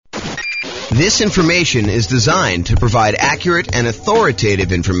This information is designed to provide accurate and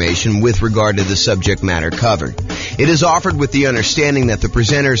authoritative information with regard to the subject matter covered. It is offered with the understanding that the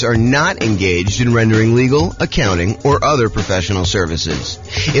presenters are not engaged in rendering legal, accounting, or other professional services.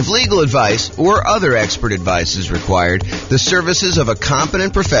 If legal advice or other expert advice is required, the services of a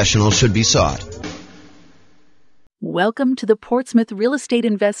competent professional should be sought. Welcome to the Portsmouth Real Estate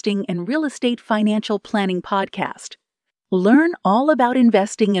Investing and Real Estate Financial Planning Podcast. Learn all about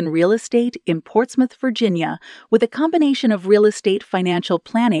investing in real estate in Portsmouth, Virginia, with a combination of real estate financial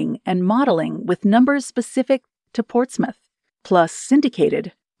planning and modeling with numbers specific to Portsmouth, plus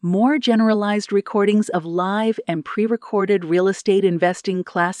syndicated, more generalized recordings of live and pre-recorded real estate investing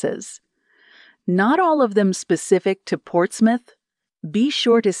classes. Not all of them specific to Portsmouth. Be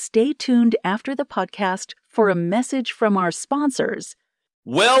sure to stay tuned after the podcast for a message from our sponsors.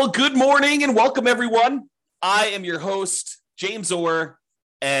 Well, good morning and welcome, everyone. I am your host, James Orr,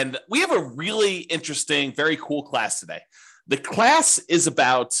 and we have a really interesting, very cool class today. The class is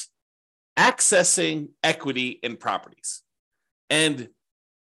about accessing equity in properties. And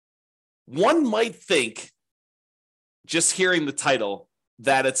one might think, just hearing the title,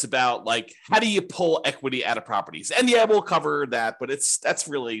 that it's about like, how do you pull equity out of properties? And yeah, we'll cover that, but that's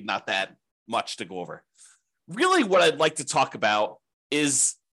really not that much to go over. Really, what I'd like to talk about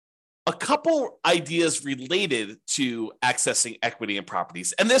is a couple ideas related to accessing equity in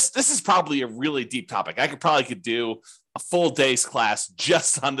properties. And this is probably a really deep topic. I could do a full day's class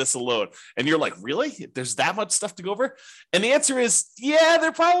just on this alone. And you're like, really? There's that much stuff to go over? And the answer is, yeah,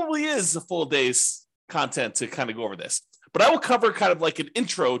 there probably is a full day's content to kind of go over this. But I will cover kind of like an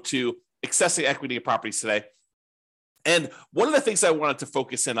intro to accessing equity in properties today. And one of the things I wanted to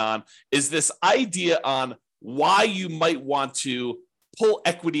focus in on is this idea on why you might want to pull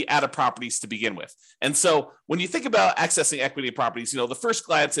equity out of properties to begin with. And so when you think about accessing equity in properties, the first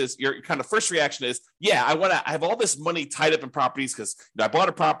glance is your kind of first reaction is, yeah, I have all this money tied up in properties because I bought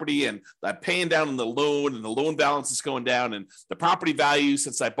a property and I'm paying down on the loan and the loan balance is going down and the property value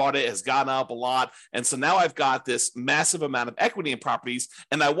since I bought it has gone up a lot. And so now I've got this massive amount of equity in properties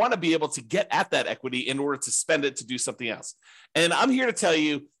and I want to be able to get at that equity in order to spend it to do something else. And I'm here to tell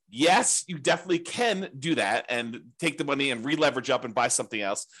you, yes, you definitely can do that and take the money and re-leverage up and buy something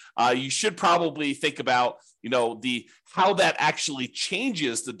else. You should probably think about, how that actually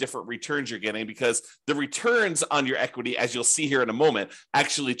changes the different returns you're getting, because the returns on your equity, as you'll see here in a moment,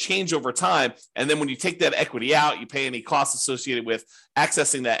 actually change over time. And then when you take that equity out, you pay any costs associated with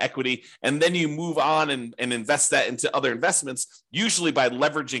accessing that equity, and then you move on and invest that into other investments, usually by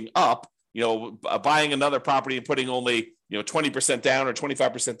leveraging up, buying another property and putting only 20% down or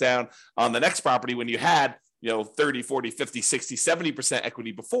 25% down on the next property when you had 30, 40, 50, 60, 70%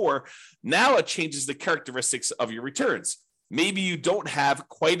 equity before. Now it changes the characteristics of your returns. Maybe you don't have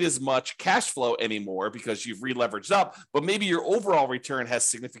quite as much cash flow anymore because you've re-leveraged up, but maybe your overall return has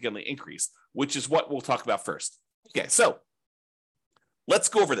significantly increased, which is what we'll talk about first. Okay, so let's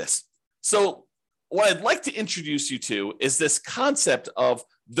go over this. So what I'd like to introduce you to is this concept of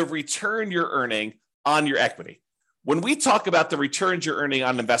the return you're earning on your equity. When we talk about the returns you're earning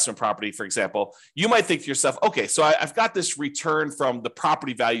on investment property, for example, you might think to yourself, okay, so I've got this return from the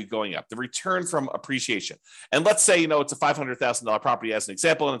property value going up, the return from appreciation. And let's say, it's a $500,000 property as an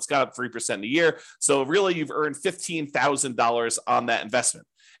example, and it's got up 3% in a year. So really you've earned $15,000 on that investment.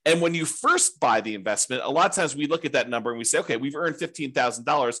 And when you first buy the investment, a lot of times we look at that number and we say, okay, we've earned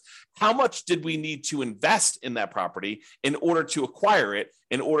 $15,000. How much did we need to invest in that property in order to acquire it,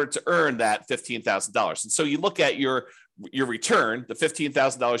 in order to earn that $15,000? And so you look at your return, the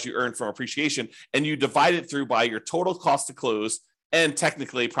 $15,000 you earned from appreciation, and you divide it through by your total cost to close and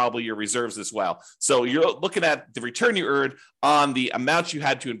technically probably your reserves as well. So you're looking at the return you earned on the amount you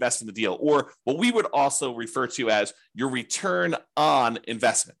had to invest in the deal, or what we would also refer to as your return on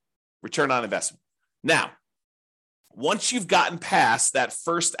investment. Return on investment. Now, once you've gotten past that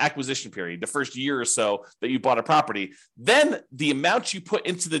first acquisition period, the first year or so that you bought a property, then the amount you put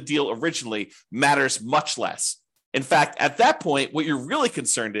into the deal originally matters much less. In fact, at that point, what you're really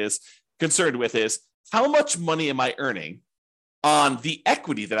concerned with is how much money am I earning on the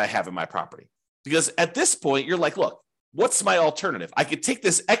equity that I have in my property? Because at this point, you're like, look, what's my alternative? I could take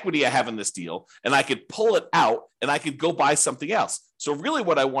this equity I have in this deal and I could pull it out and I could go buy something else. So really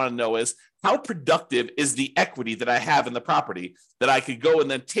what I want to know is, how productive is the equity that I have in the property that I could go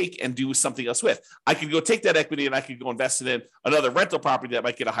and then take and do something else with? I could go take that equity and I could go invest it in another rental property that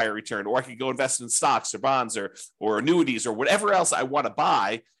might get a higher return, or I could go invest in stocks or bonds or annuities or whatever else I want to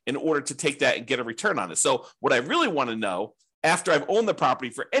buy in order to take that and get a return on it. So what I really want to know after I've owned the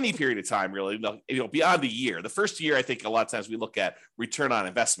property for any period of time, really, beyond a year. The first year, I think a lot of times we look at return on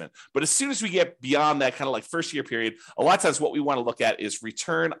investment. But as soon as we get beyond that kind of like first year period, a lot of times what we want to look at is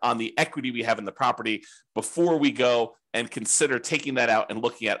return on the equity we have in the property before we go and consider taking that out and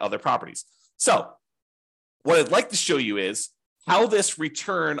looking at other properties. So what I'd like to show you is how this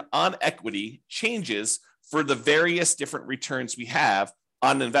return on equity changes for the various different returns we have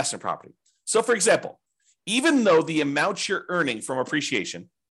on an investment property. So for example, even though the amount you're earning from appreciation,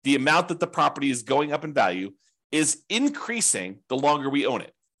 the amount that the property is going up in value, is increasing the longer we own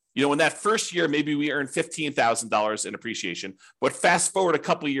it. In that first year, maybe we earned $15,000 in appreciation, but fast forward a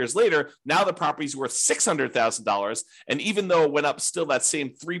couple of years later, now the property's worth $600,000. And even though it went up still that same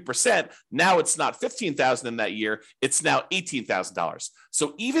 3%, now it's not $15,000 in that year, it's now $18,000.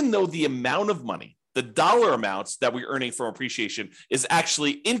 So even though the amount of money, the dollar amounts that we're earning from appreciation is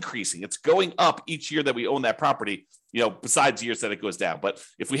actually increasing. It's going up each year that we own that property, besides years that it goes down. But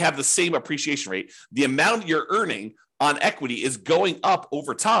if we have the same appreciation rate, the amount you're earning on equity is going up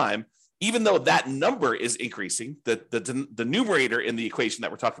over time, even though that number is increasing, the numerator in the equation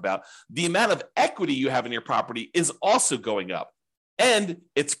that we're talking about, the amount of equity you have in your property is also going up. And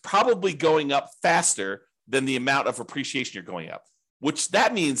it's probably going up faster than the amount of appreciation you're going up, which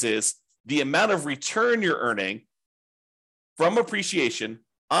that means is the amount of return you're earning from appreciation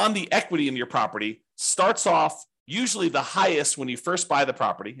on the equity in your property starts off usually the highest when you first buy the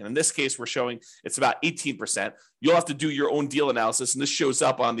property. And in this case, we're showing it's about 18%. You'll have to do your own deal analysis. And this shows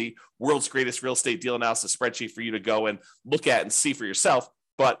up on the World's Greatest Real Estate Deal Analysis spreadsheet for you to go and look at and see for yourself.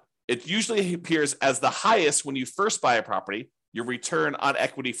 But it usually appears as the highest when you first buy a property, your return on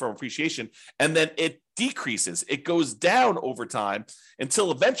equity from appreciation, and then it decreases. It goes down over time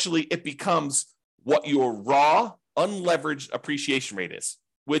until eventually it becomes what your raw unleveraged appreciation rate is,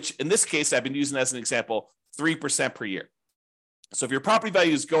 which in this case, I've been using as an example, 3% per year. So if your property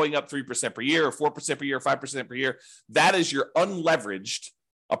value is going up 3% per year or 4% per year, or 5% per year, that is your unleveraged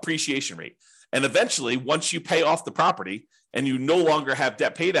appreciation rate. And eventually, once you pay off the property and you no longer have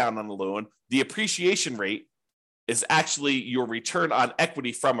debt pay down on the loan, the appreciation rate is actually your return on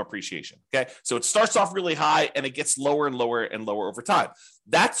equity from appreciation. Okay. So it starts off really high and it gets lower and lower and lower over time.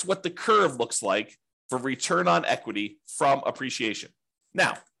 That's what the curve looks like for return on equity from appreciation.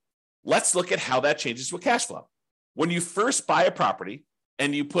 Now, let's look at how that changes with cash flow. When you first buy a property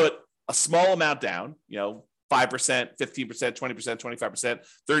and you put a small amount down, 5%, 15%, 20%, 25%,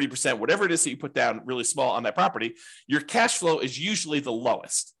 30%, whatever it is that you put down really small on that property, your cash flow is usually the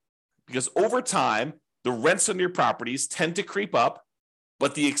lowest because over time, the rents on your properties tend to creep up,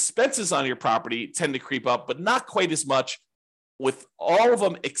 but the expenses on your property tend to creep up, but not quite as much with all of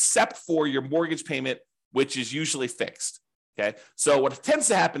them except for your mortgage payment, which is usually fixed. Okay. So what tends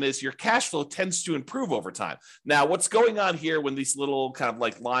to happen is your cash flow tends to improve over time. Now, what's going on here when these little kind of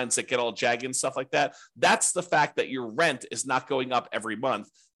like lines that get all jagged and stuff like that, that's the fact that your rent is not going up every month,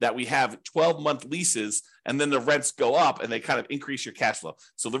 that we have 12-month leases and then the rents go up and they kind of increase your cash flow.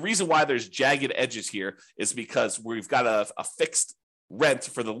 So the reason why there's jagged edges here is because we've got a fixed rent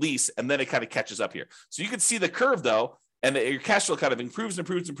for the lease and then it kind of catches up here. So you can see the curve though, and your cash flow kind of improves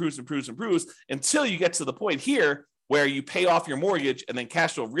until you get to the point here where you pay off your mortgage and then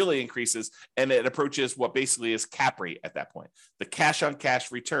cash flow really increases and it approaches what basically is cap rate at that point. The cash on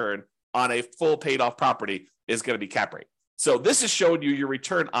cash return on a full paid off property is going to be cap rate. So this is showing you your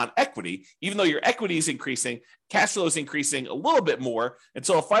return on equity. Even though your equity is increasing, cash flow is increasing a little bit more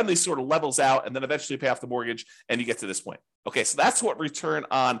until it finally sort of levels out and then eventually pay off the mortgage and you get to this point. Okay, so that's what return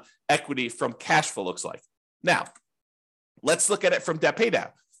on equity from cash flow looks like. Now, let's look at it from debt pay down.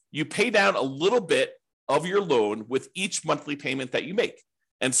 You pay down a little bit of your loan with each monthly payment that you make.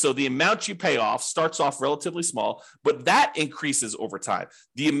 And so the amount you pay off starts off relatively small, but that increases over time.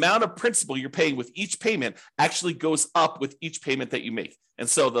 The amount of principal you're paying with each payment actually goes up with each payment that you make. And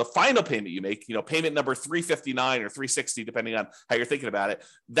so the final payment you make, payment number 359 or 360, depending on how you're thinking about it,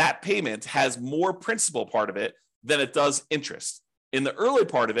 that payment has more principal part of it than it does interest. In the early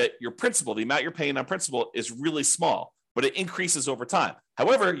part of it, your principal, the amount you're paying on principal is really small, but it increases over time.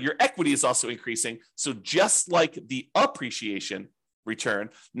 However, your equity is also increasing. So just like the appreciation return,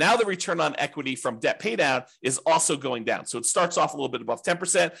 now the return on equity from debt pay down is also going down. So it starts off a little bit above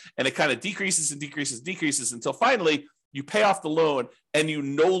 10% and it kind of decreases until finally you pay off the loan and you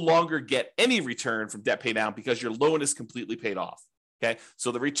no longer get any return from debt pay down because your loan is completely paid off. Okay.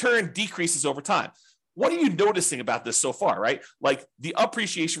 So the return decreases over time. What are you noticing about this so far, right? Like the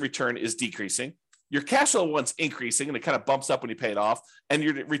appreciation return is decreasing. Your cash flow one's increasing and it kind of bumps up when you pay it off. And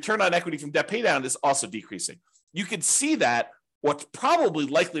your return on equity from debt pay down is also decreasing. You can see that what's probably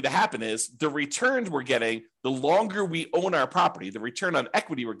likely to happen is the returns we're getting, the longer we own our property, the return on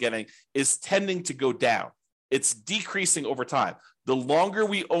equity we're getting is tending to go down. It's decreasing over time. The longer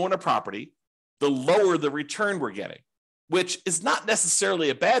we own a property, the lower the return we're getting, which is not necessarily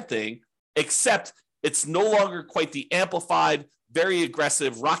a bad thing, except it's no longer quite the amplified, very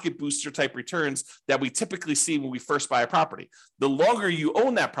aggressive rocket booster type returns that we typically see when we first buy a property. The longer you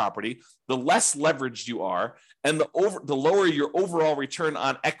own that property, the less leveraged you are, and the lower your overall return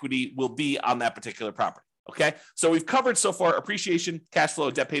on equity will be on that particular property. Okay, so we've covered so far appreciation, cash flow,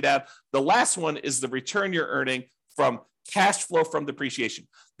 debt pay down. The last one is the return you're earning from cash flow from depreciation,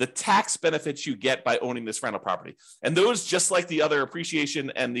 the tax benefits you get by owning this rental property. And those, just like the other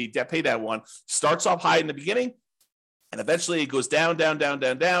appreciation and the debt pay down one, starts off high in the beginning, and eventually it goes down,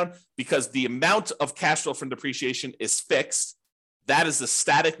 because the amount of cash flow from depreciation is fixed. That is a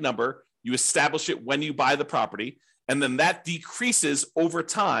static number. You establish it when you buy the property, and then that decreases over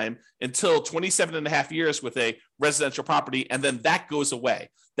time until 27 and a half years with a residential property, and then that goes away.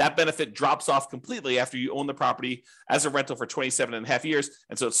 That benefit drops off completely after you own the property as a rental for 27 and a half years,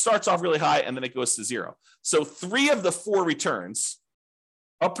 and so it starts off really high, and then it goes to zero. So 3 of the 4 returns,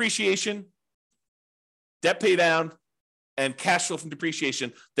 appreciation, debt pay down, and cash flow from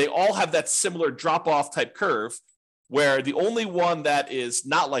depreciation, they all have that similar drop-off type curve, where the only one that is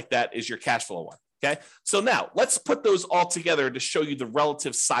not like that is your cash flow one. Okay, so now let's put those all together to show you the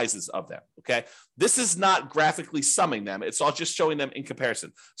relative sizes of them. Okay, this is not graphically summing them, it's all just showing them in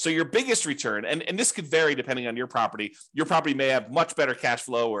comparison. So your biggest return, and this could vary depending on your property may have much better cash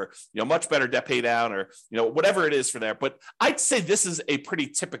flow, or much better debt pay down, or whatever it is for there. But I'd say this is a pretty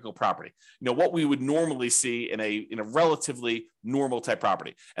typical property, what we would normally see in a relatively normal type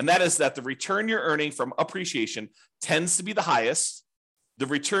property. And that is that the return you're earning from appreciation tends to be the highest. The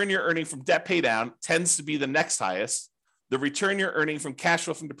return you're earning from debt pay down tends to be the next highest. The return you're earning from cash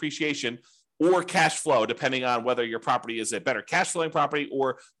flow from depreciation or cash flow, depending on whether your property is a better cash flowing property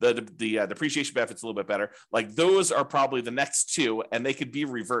or the depreciation benefit's a little bit better. Like, those are probably the next 2, and they could be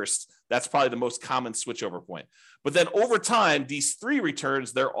reversed. That's probably the most common switchover point. But then over time, these 3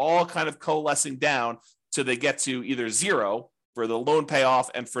 returns, they're all kind of coalescing down till they get to either zero for the loan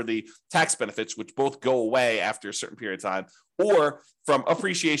payoff and for the tax benefits, which both go away after a certain period of time, or from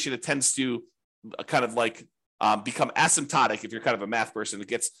appreciation, it tends to kind of like become asymptotic. If you're kind of a math person, it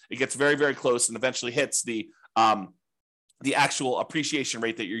gets very, very close and eventually hits the actual appreciation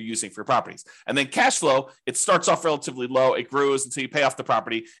rate that you're using for properties. And then cash flow, it starts off relatively low, it grows until you pay off the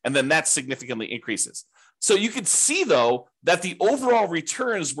property, and then that significantly increases. So you can see, though, that the overall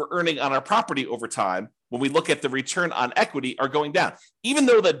returns we're earning on our property over time, when we look at the return on equity, are going down, even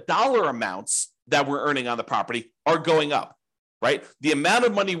though the dollar amounts that we're earning on the property are going up, right? The amount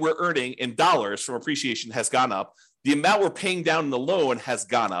of money we're earning in dollars from appreciation has gone up. The amount we're paying down in the loan has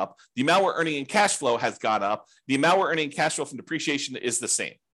gone up. The amount we're earning in cash flow has gone up. The amount we're earning in cash flow from depreciation is the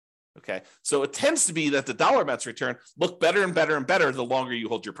same. Okay, so it tends to be that the dollar amounts return look better and better and better the longer you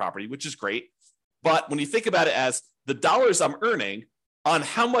hold your property, which is great. But when you think about it as the dollars I'm earning on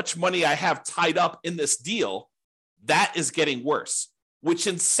how much money I have tied up in this deal, that is getting worse, which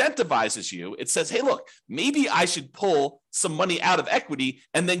incentivizes you. It says, hey, look, maybe I should pull some money out of equity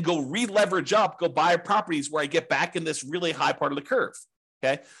and then go re-leverage up, go buy properties where I get back in this really high part of the curve.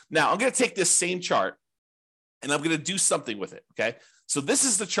 Okay, now I'm going to take this same chart and I'm going to do something with it. Okay, so this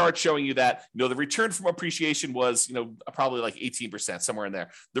is the chart showing you that, the return from appreciation was, probably like 18%, somewhere in there.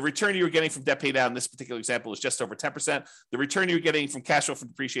 The return you were getting from debt pay down in this particular example was just over 10%. The return you were getting from cash flow from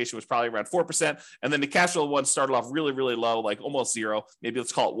depreciation was probably around 4%. And then the cash flow one started off really, really low, like almost zero. Maybe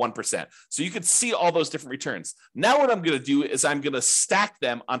let's call it 1%. So you could see all those different returns. Now what I'm going to do is I'm going to stack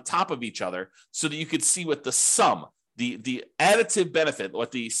them on top of each other so that you could see what the sum, the additive benefit,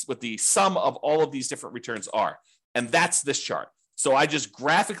 what the sum of all of these different returns are. And that's this chart. So I just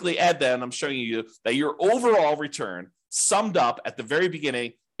graphically add that, and I'm showing you that your overall return summed up at the very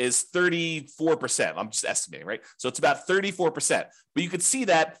beginning is 34%. I'm just estimating, right? So it's about 34%. But you can see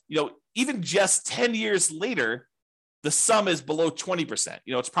that, even just 10 years later, the sum is below 20%.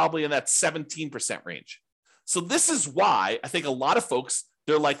 It's probably in that 17% range. So this is why I think a lot of folks,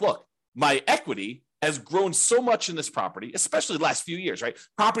 they're like, look, my equity has grown so much in this property, especially the last few years, right?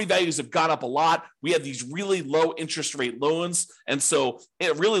 Property values have gone up a lot. We have these really low interest rate loans. And so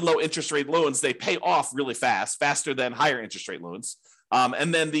really low interest rate loans, they pay off really fast, faster than higher interest rate loans.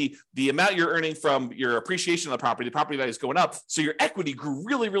 And then the amount you're earning from your appreciation of the property value is going up. So your equity grew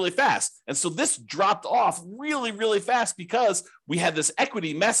really, really fast. And so this dropped off really, really fast because we had this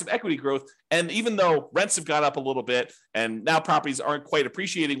massive equity growth. And even though rents have gone up a little bit and now properties aren't quite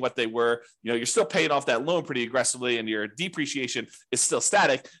appreciating what they were, you're still paying off that loan pretty aggressively and your depreciation is still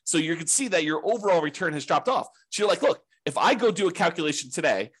static. So you can see that your overall return has dropped off. So you're like, look, if I go do a calculation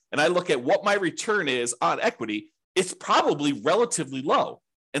today and I look at what my return is on equity, it's probably relatively low.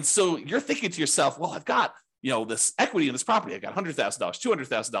 And so you're thinking to yourself, well, I've got, this equity in this property. I've got $100,000,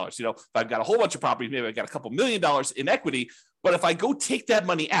 $200,000. If I've got a whole bunch of properties, maybe I've got a couple $1 million in equity. But if I go take that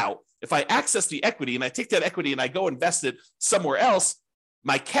money out, if I access the equity and I take that equity and I go invest it somewhere else,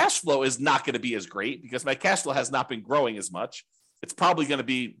 my cash flow is not going to be as great because my cash flow has not been growing as much. It's probably going to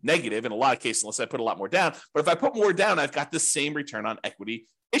be negative in a lot of cases unless I put a lot more down. But if I put more down, I've got the same return on equity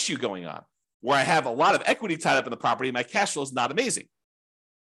issue going on, where I have a lot of equity tied up in the property, my cash flow is not amazing.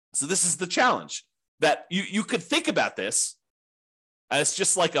 So this is the challenge that you could think about this as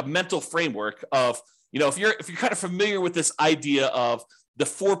just like a mental framework of, if you're kind of familiar with this idea of the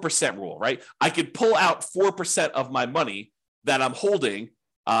 4% rule, right? I could pull out 4% of my money that I'm holding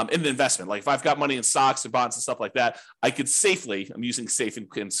in an investment. Like if I've got money in stocks and bonds and stuff like that, I could safely, I'm using safe in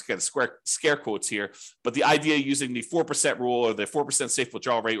kind of scare quotes here, but the idea using the 4% rule or the 4% safe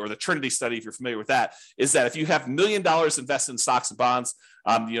withdrawal rate or the Trinity study, if you're familiar with that, is that if you have $1 million invested in stocks and bonds,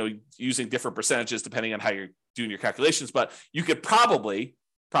 using different percentages depending on how you're doing your calculations, but you could probably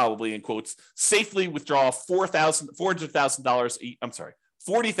in quotes, safely withdraw $40,000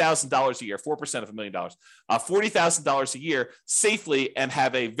 a year, 4% of $1 million, $40,000 a year safely and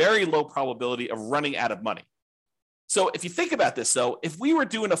have a very low probability of running out of money. So if you think about this, though, if we were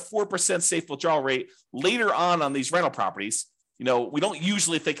doing a 4% safe withdrawal rate later on these rental properties, we don't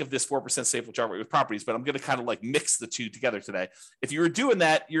usually think of this 4% safe withdrawal rate with properties, but I'm going to kind of like mix the two together today. If you were doing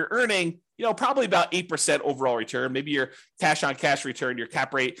that, you're earning, probably about 8% overall return. Maybe your cash on cash return, your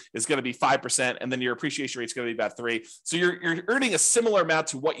cap rate is going to be 5%, and then your appreciation rate is going to be about 3%. So you're earning a similar amount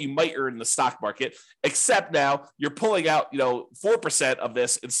to what you might earn in the stock market, except now you're pulling out, 4% of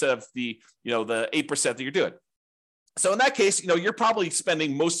this instead of the 8% that you're doing. So in that case, you're probably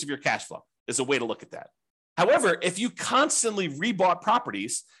spending most of your cash flow is a way to look at that. However, if you constantly rebought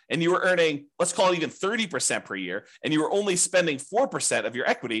properties and you were earning, let's call it even 30% per year, and you were only spending 4% of your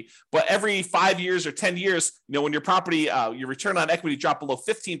equity, but every 5 years or 10 years, when your property, your return on equity dropped below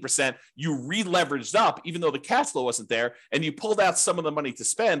 15%, you re-leveraged up, even though the cash flow wasn't there, and you pulled out some of the money to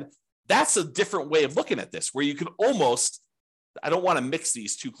spend. That's a different way of looking at this, where you could almost, I don't want to mix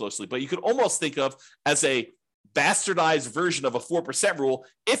these too closely, but you could almost think of as a bastardized version of a 4% rule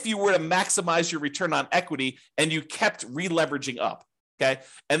if you were to maximize your return on equity and you kept re-leveraging up, okay?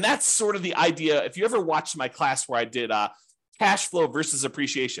 And that's sort of the idea. If you ever watched my class where I did cash flow versus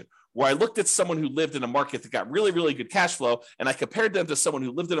appreciation, where I looked at someone who lived in a market that got really, really good cash flow, and I compared them to someone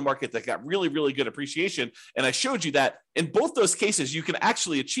who lived in a market that got really, really good appreciation, and I showed you that in both those cases, you can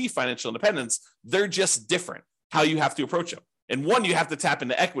actually achieve financial independence. They're just different how you have to approach them. And one, you have to tap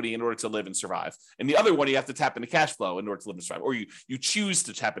into equity in order to live and survive. And the other one, you have to tap into cash flow in order to live and survive. Or you choose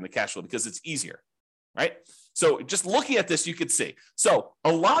to tap into cash flow because it's easier, right? So just looking at this, you could see. So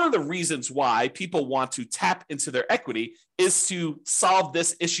a lot of the reasons why people want to tap into their equity is to solve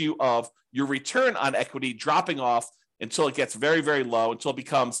this issue of your return on equity dropping off until it gets very, very low, until it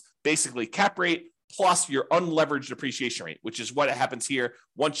becomes basically cap rate plus your unleveraged appreciation rate, which is what happens here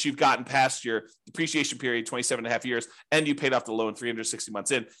once you've gotten past your depreciation period, 27 and a half years, and you paid off the loan 360 months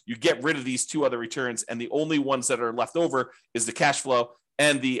in. You get rid of these two other returns, and the only ones that are left over is the cash flow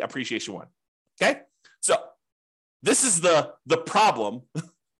and the appreciation one. Okay? So this is the problem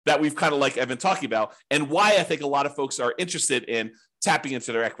that we've kind of like I've been talking about, and why I think a lot of folks are interested in tapping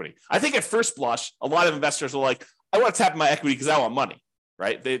into their equity. I think at first blush, a lot of investors are like, I want to tap in my equity because I want money.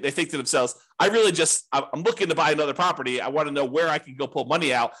 Right? They think to themselves, I'm looking to buy another property. I want to know where I can go pull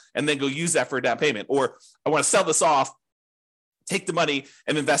money out and then go use that for a down payment. Or I want to sell this off, take the money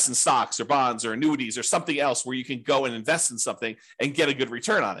and invest in stocks or bonds or annuities or something else where you can go and invest in something and get a good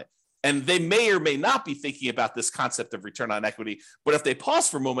return on it. And they may or may not be thinking about this concept of return on equity. But if they pause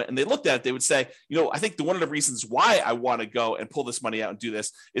for a moment and they looked at it, they would say, I think one of the reasons why I want to go and pull this money out and do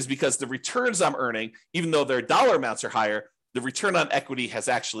this is because the returns I'm earning, even though their dollar amounts are higher, the return on equity has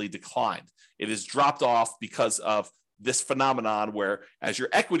actually declined. It has dropped off because of this phenomenon where as your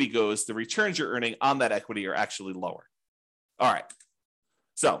equity goes, the returns you're earning on that equity are actually lower. All right.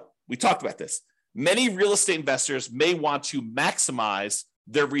 So we talked about this. Many real estate investors may want to maximize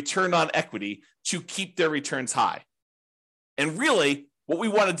their return on equity to keep their returns high. And really, what we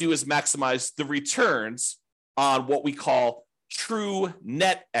want to do is maximize the returns on what we call true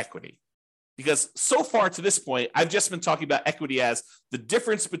net equity. Because so far to this point, I've just been talking about equity as the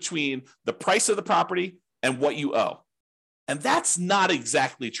difference between the price of the property and what you owe. And that's not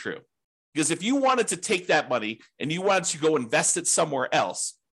exactly true. Because if you wanted to take that money and you wanted to go invest it somewhere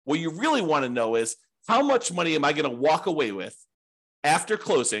else, what you really want to know is how much money am I going to walk away with after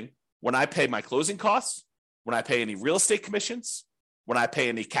closing when I pay my closing costs, when I pay any real estate commissions, when I pay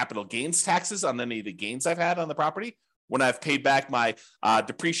any capital gains taxes on any of the gains I've had on the property, when I've paid back my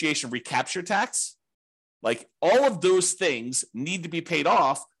depreciation recapture tax. Like all of those things need to be paid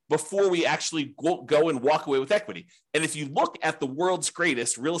off before we actually go and walk away with equity. And if you look at the world's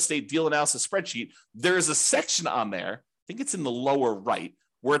greatest real estate deal analysis spreadsheet, there's a section on there, I think it's in the lower right,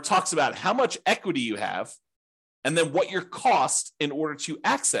 where it talks about how much equity you have and then what your cost in order to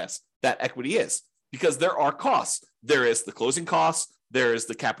access that equity is. Because there are costs. There is the closing costs, there is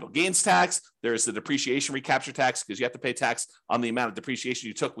the capital gains tax, there is the depreciation recapture tax, because you have to pay tax on the amount of depreciation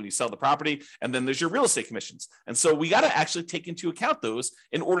you took when you sell the property, and then there's your real estate commissions. And so we got to actually take into account those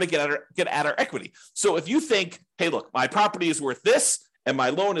in order to get at our equity. So if you think, hey, look, my property is worth this and my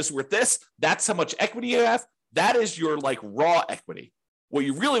loan is worth this, that's how much equity you have, that is your like raw equity. What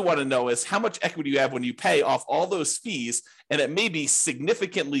you really want to know is how much equity you have when you pay off all those fees, and it may be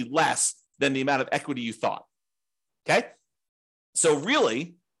significantly less than the amount of equity you thought. Okay? So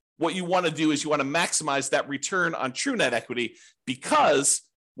really, what you want to do is you want to maximize that return on true net equity, because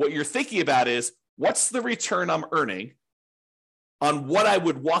what you're thinking about is what's the return I'm earning on what I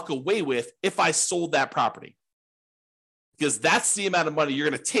would walk away with if I sold that property? Because that's the amount of money you're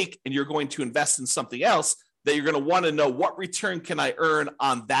going to take and you're going to invest in something else that you're going to want to know what return can I earn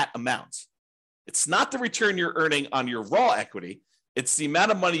on that amount. It's not the return you're earning on your raw equity. It's the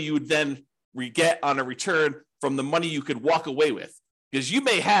amount of money you would then get on a return from the money you could walk away with. Because you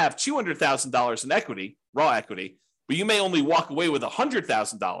may have $200,000 in equity, raw equity, but you may only walk away with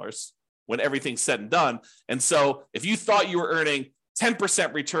 $100,000 when everything's said and done. And so if you thought you were earning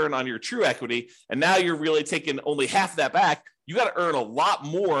 10% return on your true equity, and now you're really taking only half of that back, you got to earn a lot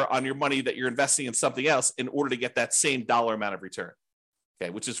more on your money that you're investing in something else in order to get that same dollar amount of return.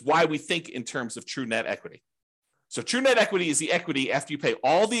 Okay, which is why we think in terms of true net equity. So true net equity is the equity after you pay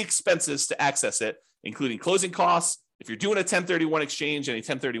all the expenses to access it, including closing costs. If you're doing a 1031 exchange, any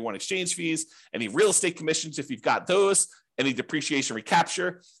 1031 exchange fees, any real estate commissions, if you've got those, any depreciation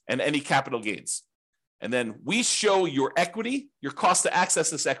recapture, and any capital gains. And then we show your equity, your cost to access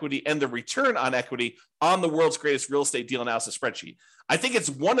this equity, and the return on equity on the world's greatest real estate deal analysis spreadsheet. I think it's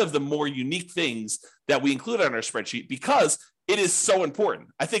one of the more unique things that we include on our spreadsheet because it is so important.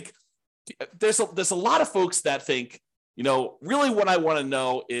 I think there's a lot of folks that think, you know, really what I want to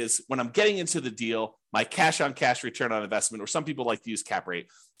know is when I'm getting into the deal, my cash on cash return on investment, or some people like to use cap rate.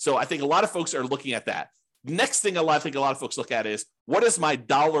 So I think a lot of folks are looking at that. Next thing I think a lot of folks look at is what is my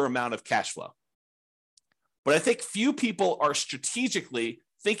dollar amount of cash flow? But I think few people are strategically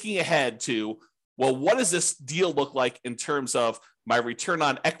thinking ahead to, well, what does this deal look like in terms of my return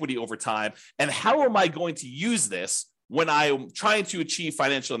on equity over time? And how am I going to use this when I'm trying to achieve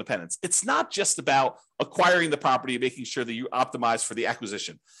financial independence? It's not just about acquiring the property and making sure that you optimize for the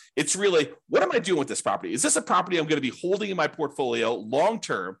acquisition. It's really, what am I doing with this property? Is this a property I'm going to be holding in my portfolio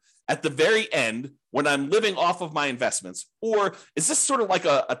long-term at the very end when I'm living off of my investments? Or is this sort of like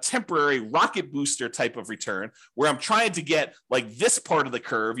a temporary rocket booster type of return where I'm trying to get like this part of the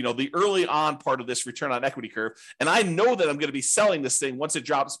curve, you know, the early on part of this return on equity curve. And I know that I'm going to be selling this thing once it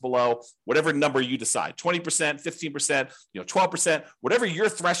drops below whatever number you decide, 20%, 15%, 12%, whatever your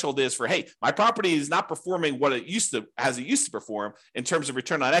threshold is for, hey, my property is not performing what it used to perform in terms of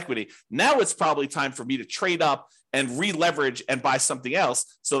return on equity. Now it's probably time for me to trade up and re-leverage and buy something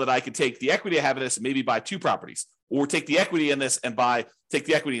else so that I can take the equity I have in this and maybe buy 2 properties, or take the equity in this and take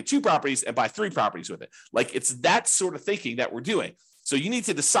the equity in 2 properties and buy 3 properties with it. Like, it's that sort of thinking that we're doing. So you need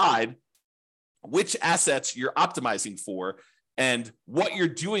to decide which assets you're optimizing for and what you're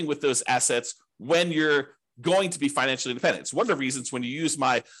doing with those assets when you're going to be financially independent. It's one of the reasons when you use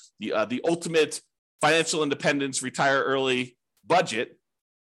the ultimate financial independence retire early budget,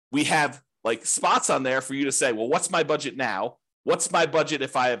 we have like spots on there for you to say, well, what's my budget now? What's my budget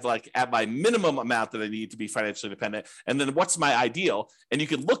if I have like at my minimum amount that I need to be financially independent? And then what's my ideal? And you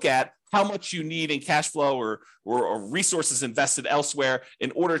can look at how much you need in cash flow or resources invested elsewhere in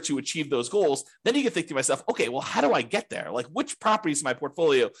order to achieve those goals. Then you can think to myself, okay, well, how do I get there? Like, which properties in my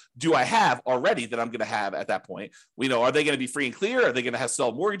portfolio do I have already that I'm going to have at that point? Are they going to be free and clear? Are they going to have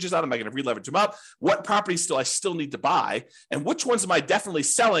sell mortgages on them? Am I going to re-leverage them up? What properties do I still need to buy? And which ones am I definitely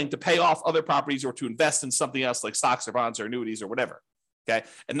selling to pay off other properties or to invest in something else like stocks or bonds or annuities or whatever? Okay.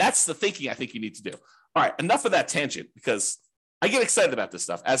 And that's the thinking I think you need to do. All right. Enough of that tangent, because I get excited about this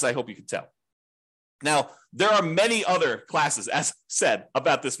stuff, as I hope you can tell. Now, there are many other classes, as I said,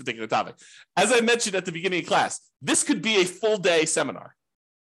 about this particular topic. As I mentioned at the beginning of class, this could be a full day seminar.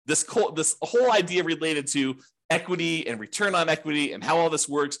 This whole idea related to equity and return on equity and how all this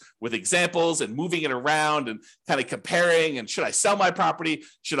works with examples and moving it around and kind of comparing, and should I sell my property?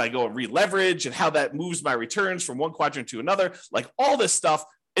 Should I go and re-leverage, and how that moves my returns from one quadrant to another? Like all this stuff,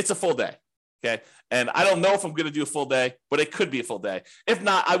 it's a full day. Okay. And I don't know if I'm going to do a full day, but it could be a full day. If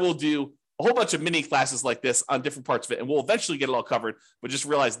not, I will do a whole bunch of mini classes like this on different parts of it, and we'll eventually get it all covered, but just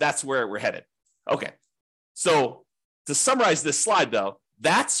realize that's where we're headed. Okay. So to summarize this slide though,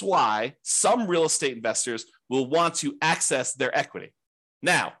 that's why some real estate investors will want to access their equity.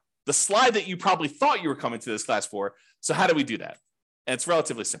 Now, the slide that you probably thought you were coming to this class for, so how do we do that? And it's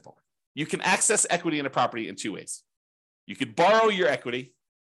relatively simple. You can access equity in a property in two ways. You could borrow your equity,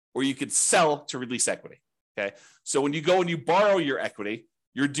 or you could sell to release equity, okay? So when you go and you borrow your equity,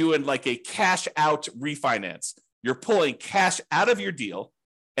 you're doing like a cash out refinance. You're pulling cash out of your deal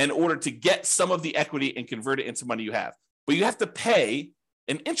in order to get some of the equity and convert it into money you have. But you have to pay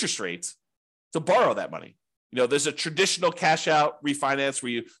an interest rate to borrow that money. You know, there's a traditional cash out refinance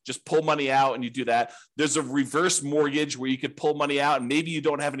where you just pull money out and you do that. There's a reverse mortgage where you could pull money out and maybe you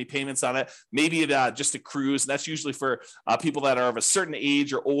don't have any payments on it. Maybe it just accrues. And that's usually for people that are of a certain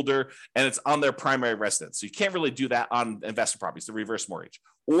age or older, and it's on their primary residence. So you can't really do that on investment properties, the reverse mortgage.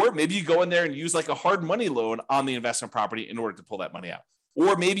 Or maybe you go in there and use like a hard money loan on the investment property in order to pull that money out.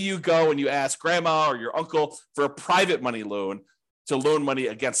 Or maybe you go and you ask grandma or your uncle for a private money loan to loan money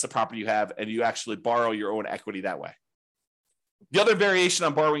against the property you have, and you actually borrow your own equity that way. The other variation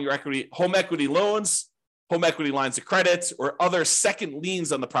on borrowing your equity, home equity loans, home equity lines of credit, or other second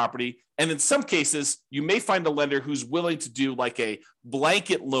liens on the property. And in some cases, you may find a lender who's willing to do like a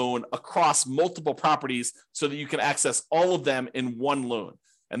blanket loan across multiple properties so that you can access all of them in one loan.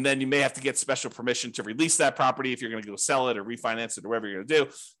 And then you may have to get special permission to release that property if you're going to go sell it or refinance it or whatever you're going to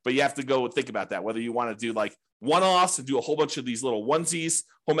do. But you have to go and think about that, whether you want to do like one-offs and do a whole bunch of these little onesies,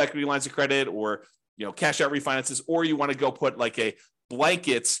 home equity lines of credit, or cash out refinances, or you want to go put like a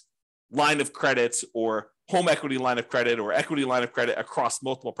blanket line of credit or home equity line of credit or equity line of credit across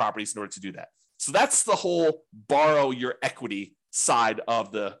multiple properties in order to do that. So that's the whole borrow your equity side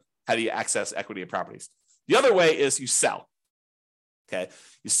of the how do you access equity in properties. The other way is you sell. Okay,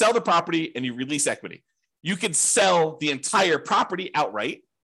 you sell the property and you release equity. You can sell the entire property outright,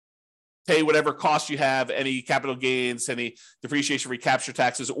 pay whatever cost you have, any capital gains, any depreciation, recapture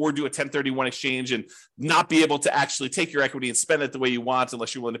taxes, or do a 1031 exchange and not be able to actually take your equity and spend it the way you want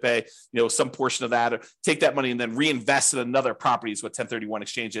unless you're willing to pay, some portion of that, or take that money and then reinvest in another property is what 1031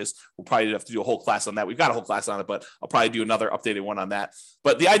 exchange is. We'll probably have to do a whole class on that. We've got a whole class on it, but I'll probably do another updated one on that.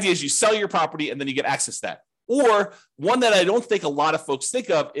 But the idea is you sell your property and then you get access to that. Or one that I don't think a lot of folks think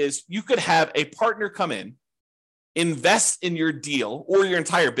of is you could have a partner come in, invest in your deal or your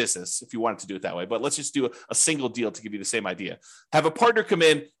entire business if you wanted to do it that way. But let's just do a single deal to give you the same idea. Have a partner come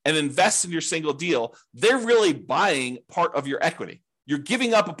in and invest in your single deal. They're really buying part of your equity. You're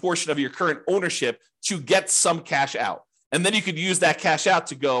giving up a portion of your current ownership to get some cash out. And then you could use that cash out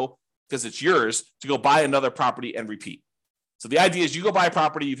to go, because it's yours, to go buy another property and repeat. So the idea is you go buy a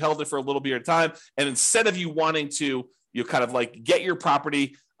property, you've held it for a little bit of time, and instead of you wanting to, kind of like get your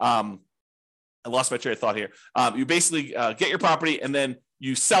property, I lost my train of thought here. You basically get your property and then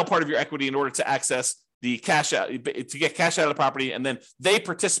you sell part of your equity in order to access the cash out, to get cash out of the property, and then they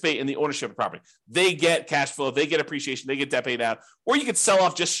participate in the ownership of the property. They get cash flow, they get appreciation, they get debt paid out, or you could sell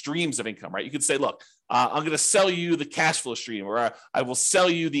off just streams of income, right? You could say, look, I'm going to sell you the cash flow stream, or I will sell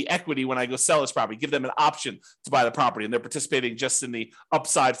you the equity when I go sell this property, give them an option to buy the property, and they're participating just in the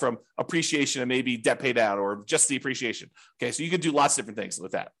upside from appreciation and maybe debt paid out or just the appreciation. Okay, so you could do lots of different things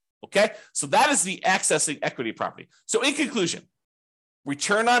with that. Okay, so that is the accessing equity property. So in conclusion,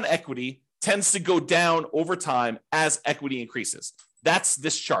 return on equity tends to go down over time as equity increases. That's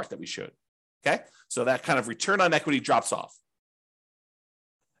this chart that we showed. Okay, so that kind of return on equity drops off.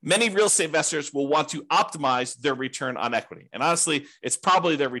 Many real estate investors will want to optimize their return on equity. And honestly, it's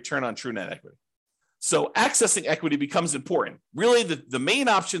probably their return on true net equity. So accessing equity becomes important. Really, the main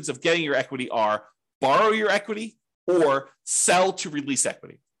options of getting your equity are borrow your equity or sell to release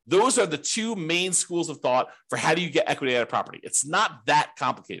equity. Those are the two main schools of thought for how do you get equity out of property. It's not that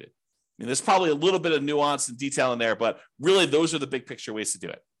complicated. I mean, there's probably a little bit of nuance and detail in there, but really those are the big picture ways to do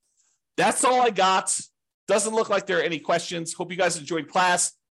it. That's all I got. Doesn't look like there are any questions. Hope you guys enjoyed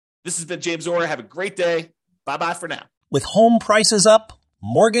class. This has been James Orr. Have a great day. Bye-bye for now. With home prices up,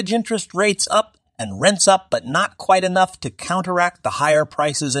 mortgage interest rates up, and rents up, but not quite enough to counteract the higher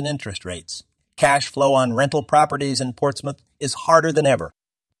prices and interest rates, cash flow on rental properties in Portsmouth is harder than ever.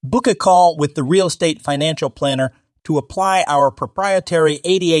 Book a call with the Real Estate Financial Planner to apply our proprietary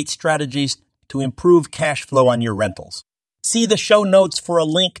 88 strategies to improve cash flow on your rentals. See the show notes for a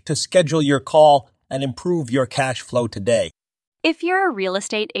link to schedule your call and improve your cash flow today. If you're a real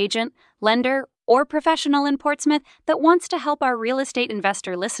estate agent, lender, or professional in Portsmouth that wants to help our real estate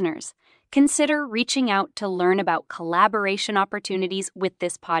investor listeners, consider reaching out to learn about collaboration opportunities with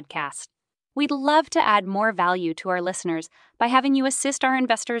this podcast. We'd love to add more value to our listeners by having you assist our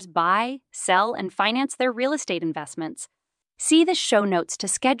investors buy, sell, and finance their real estate investments. See the show notes to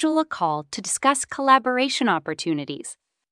schedule a call to discuss collaboration opportunities.